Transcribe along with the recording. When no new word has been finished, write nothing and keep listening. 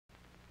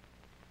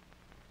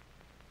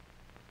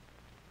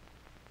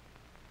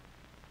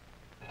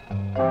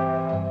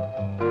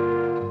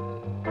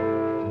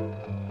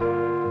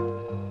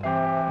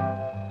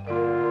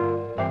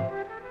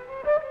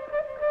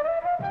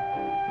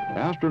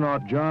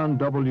Astronaut John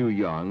W.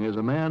 Young is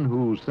a man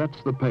who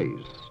sets the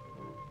pace.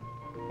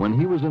 When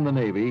he was in the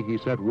Navy, he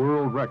set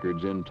world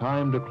records in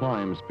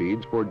time-to-climb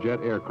speeds for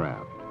jet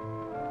aircraft.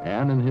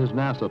 And in his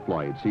NASA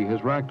flights, he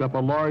has racked up a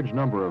large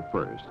number of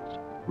firsts,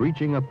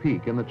 reaching a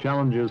peak in the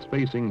challenges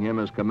facing him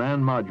as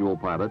command module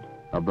pilot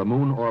of the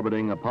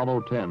moon-orbiting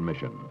Apollo 10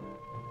 mission.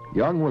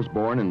 Young was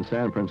born in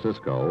San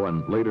Francisco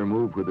and later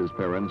moved with his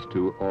parents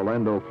to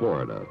Orlando,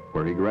 Florida,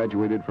 where he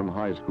graduated from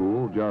high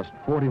school just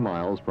 40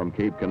 miles from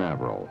Cape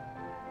Canaveral.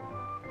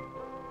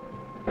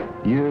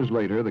 Years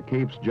later, the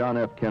Cape's John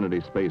F.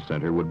 Kennedy Space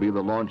Center would be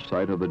the launch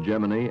site of the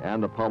Gemini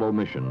and Apollo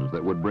missions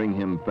that would bring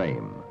him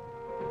fame.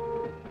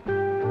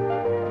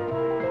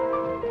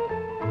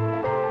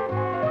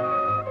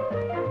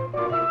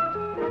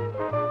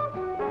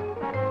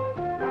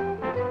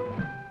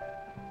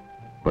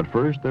 But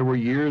first, there were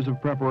years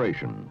of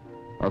preparation.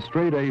 A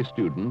straight-A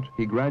student,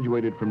 he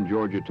graduated from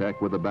Georgia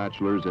Tech with a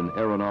bachelor's in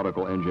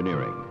aeronautical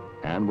engineering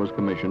and was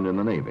commissioned in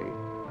the Navy.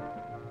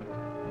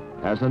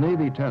 As a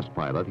Navy test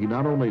pilot, he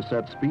not only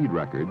set speed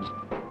records,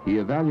 he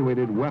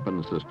evaluated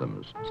weapon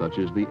systems, such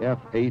as the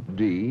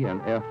F-8D and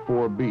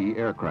F-4B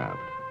aircraft.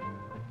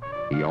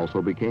 He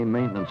also became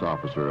maintenance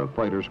officer of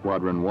Fighter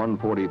Squadron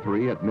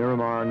 143 at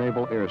Miramar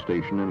Naval Air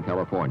Station in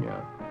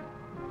California.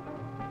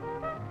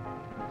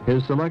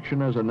 His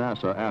selection as a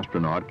NASA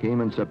astronaut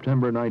came in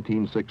September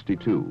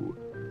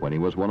 1962, when he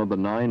was one of the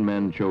 9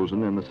 men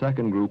chosen in the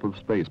second group of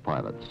space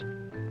pilots.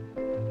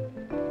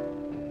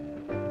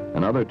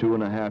 Another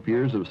 2.5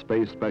 years of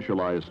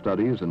space-specialized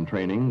studies and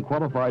training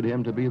qualified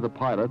him to be the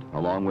pilot,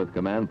 along with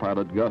Command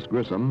Pilot Gus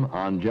Grissom,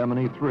 on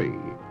Gemini 3,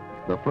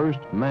 the first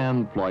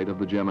manned flight of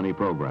the Gemini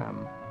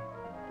program.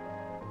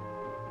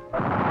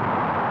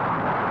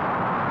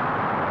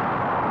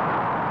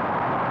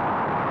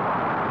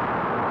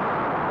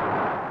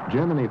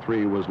 Gemini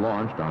 3 was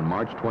launched on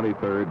March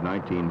 23,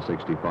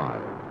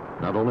 1965.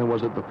 Not only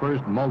was it the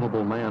first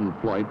multiple manned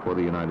flight for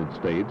the United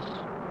States,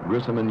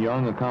 Grissom and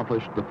Young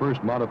accomplished the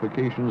first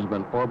modifications of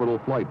an orbital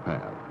flight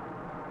path.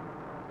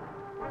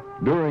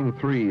 During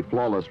 3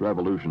 flawless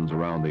revolutions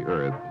around the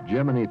Earth,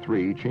 Gemini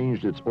 3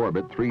 changed its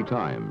orbit 3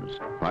 times,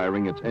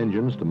 firing its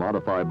engines to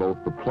modify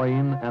both the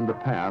plane and the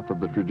path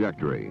of the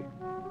trajectory.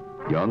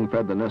 Young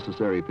fed the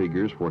necessary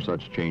figures for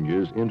such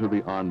changes into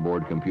the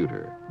onboard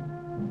computer.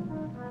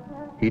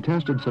 He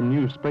tested some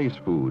new space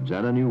foods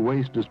and a new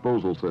waste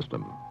disposal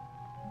system.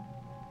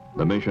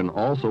 The mission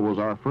also was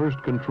our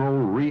first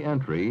controlled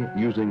re-entry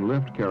using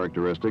lift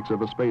characteristics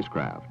of a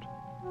spacecraft.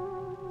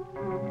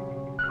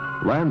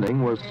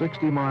 Landing was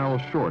 60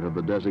 miles short of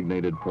the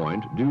designated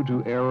point due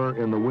to error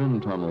in the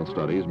wind tunnel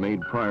studies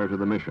made prior to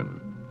the mission.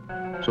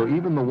 So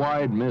even the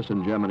wide miss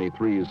in Gemini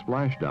 3's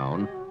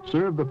splashdown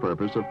served the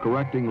purpose of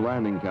correcting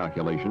landing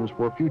calculations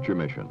for future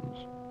missions.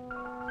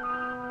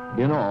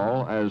 In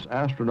all, as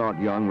Astronaut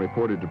Young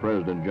reported to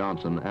President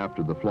Johnson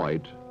after the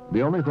flight,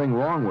 the only thing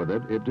wrong with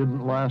it, it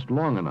didn't last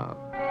long enough.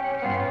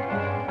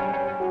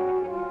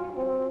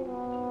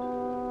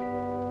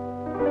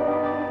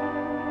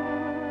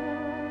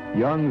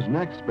 Young's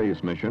next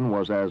space mission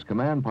was as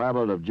command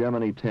pilot of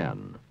Gemini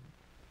 10.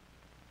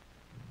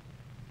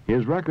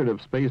 His record of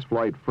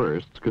spaceflight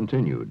firsts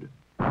continued.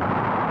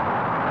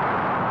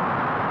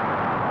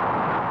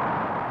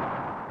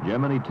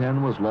 Gemini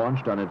 10 was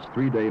launched on its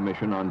 3-day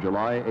mission on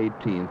July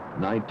 18,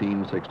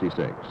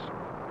 1966.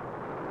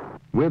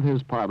 With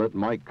his pilot,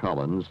 Mike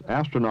Collins,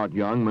 Astronaut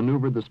Young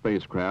maneuvered the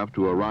spacecraft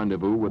to a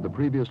rendezvous with the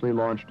previously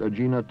launched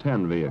Agena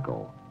 10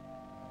 vehicle.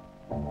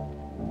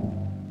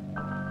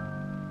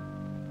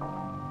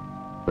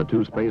 The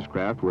 2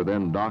 spacecraft were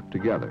then docked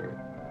together.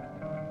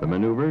 The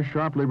maneuver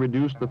sharply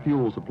reduced the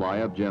fuel supply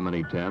of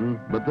Gemini 10,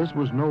 but this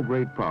was no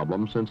great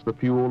problem since the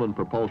fuel and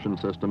propulsion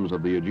systems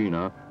of the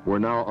Agena were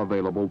now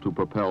available to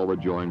propel the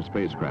joined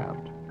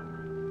spacecraft.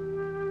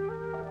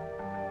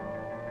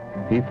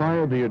 He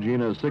fired the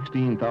Agena's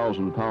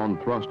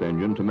 16,000-pound thrust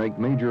engine to make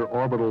major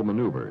orbital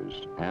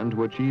maneuvers and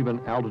to achieve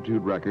an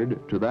altitude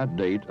record to that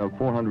date of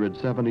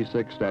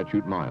 476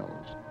 statute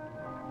miles.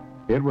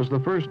 It was the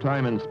first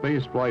time in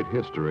spaceflight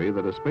history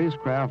that a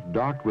spacecraft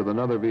docked with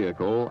another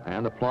vehicle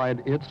and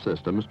applied its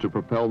systems to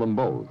propel them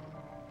both.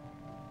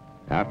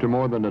 After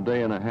more than a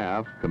day and a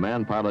half,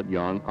 Command Pilot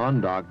Young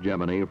undocked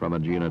Gemini from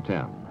Agena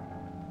 10.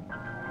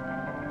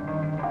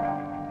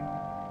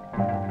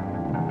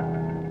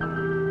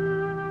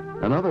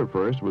 Another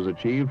first was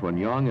achieved when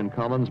Young and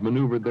Collins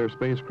maneuvered their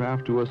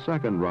spacecraft to a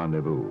second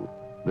rendezvous,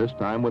 this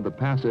time with the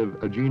passive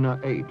Agena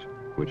 8,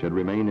 which had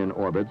remained in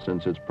orbit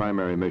since its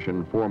primary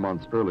mission 4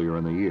 months earlier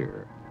in the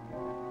year.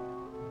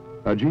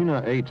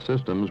 Agena 8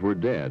 systems were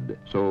dead,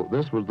 so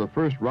this was the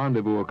first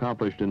rendezvous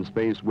accomplished in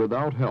space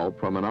without help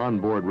from an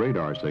onboard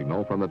radar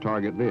signal from the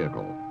target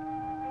vehicle.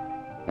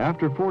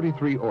 After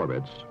 43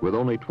 orbits, with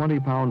only 20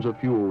 pounds of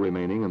fuel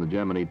remaining in the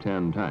Gemini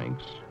 10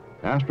 tanks,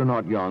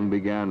 Astronaut Young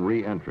began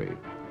re-entry.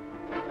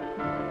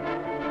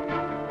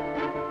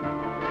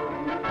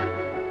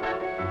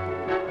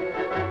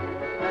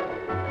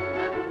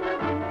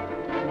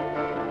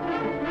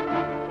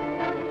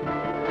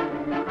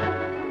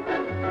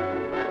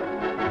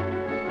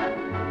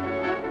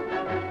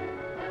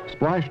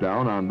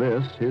 Splashdown on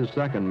this, his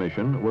second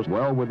mission, was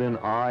well within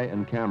eye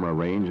and camera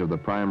range of the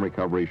prime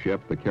recovery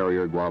ship, the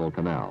carrier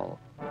Guadalcanal.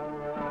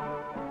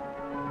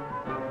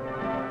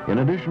 In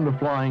addition to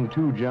flying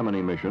 2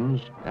 Gemini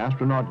missions,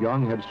 astronaut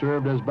Young had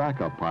served as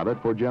backup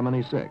pilot for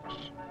Gemini 6.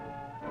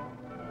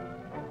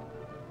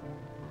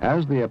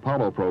 As the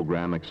Apollo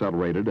program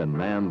accelerated and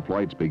manned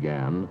flights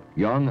began,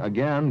 Young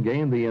again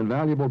gained the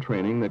invaluable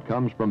training that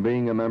comes from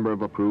being a member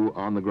of a crew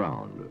on the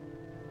ground.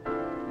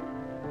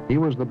 He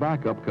was the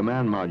backup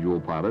command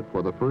module pilot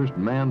for the first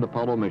manned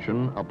Apollo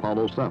mission,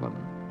 Apollo 7.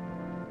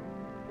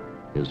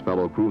 His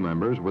fellow crew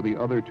members were the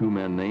other 2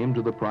 men named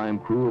to the prime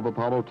crew of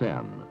Apollo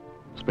 10,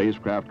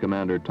 spacecraft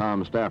commander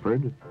Tom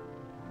Stafford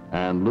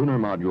and lunar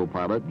module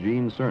pilot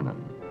Gene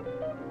Cernan.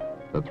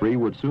 The 3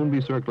 would soon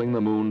be circling the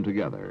moon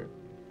together.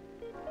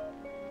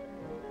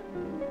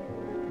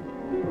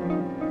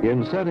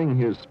 In setting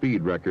his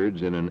speed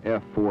records in an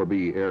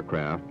F-4B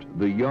aircraft,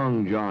 the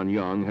young John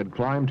Young had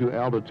climbed to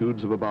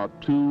altitudes of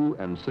about 2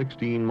 and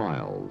 16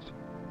 miles.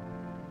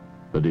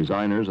 The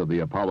designers of the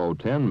Apollo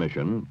 10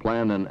 mission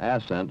planned an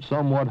ascent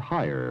somewhat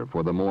higher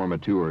for the more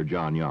mature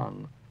John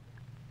Young.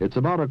 It's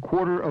about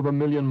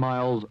 250,000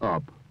 miles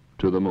up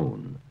to the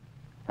moon,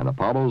 and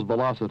Apollo's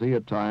velocity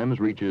at times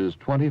reaches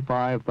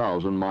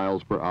 25,000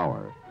 miles per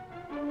hour.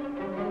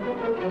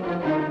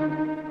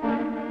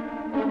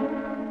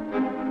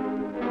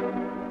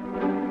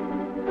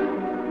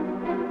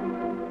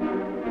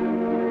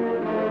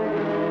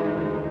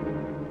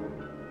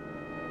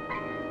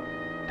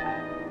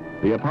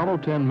 The Apollo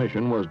 10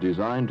 mission was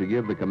designed to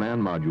give the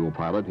command module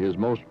pilot his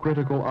most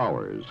critical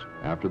hours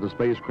after the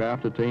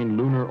spacecraft attained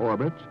lunar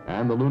orbit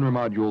and the lunar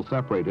module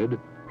separated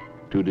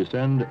to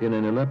descend in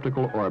an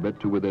elliptical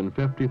orbit to within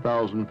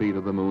 50,000 feet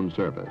of the moon's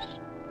surface.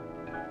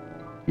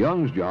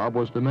 Young's job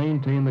was to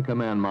maintain the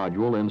command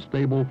module in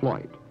stable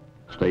flight,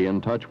 stay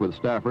in touch with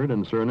Stafford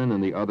and Cernan in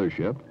the other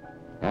ship,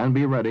 and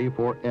be ready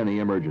for any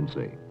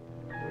emergency.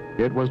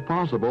 It was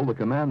possible the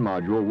command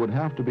module would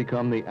have to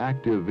become the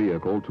active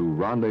vehicle to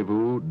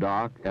rendezvous,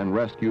 dock, and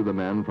rescue the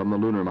men from the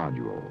lunar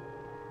module.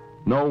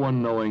 No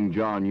one knowing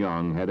John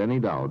Young had any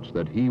doubts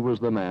that he was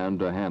the man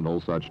to handle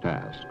such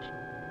tasks.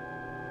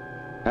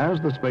 As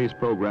the space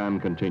program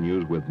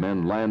continues with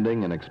men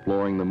landing and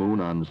exploring the moon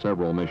on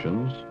several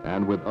missions,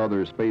 and with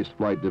other space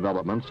flight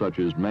developments such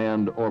as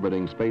manned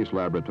orbiting space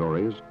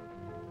laboratories,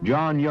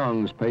 John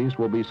Young's pace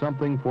will be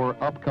something for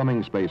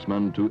upcoming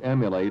spacemen to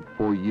emulate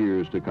for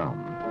years to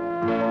come.